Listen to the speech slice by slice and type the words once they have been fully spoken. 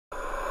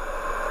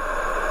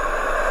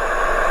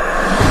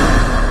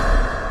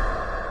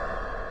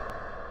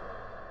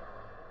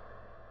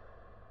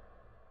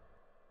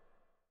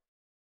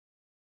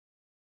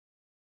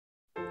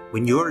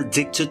When you're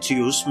addicted to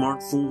your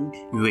smartphone,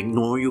 you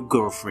ignore your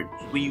girlfriend.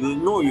 When you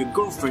ignore your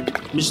girlfriend,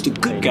 Mr.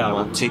 Good Guy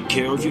will take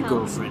care of your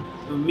girlfriend.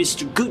 When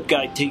Mr. Good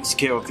Guy takes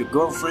care of your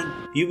girlfriend,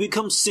 you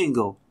become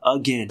single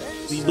again.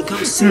 When you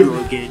become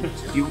single again,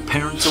 your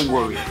parents are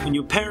worried. When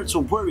your parents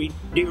are worried,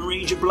 they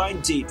arrange a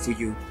blind date for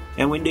you.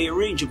 And when they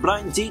arrange a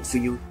blind date for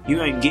you, you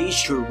are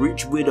engaged to a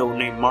rich widow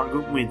named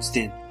Margaret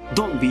Winston.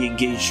 Don't be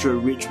engaged to a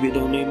rich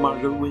widow named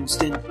Margaret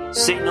Winston.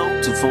 Say no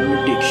to phone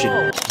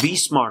addiction. Be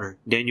smarter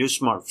than your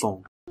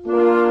smartphone.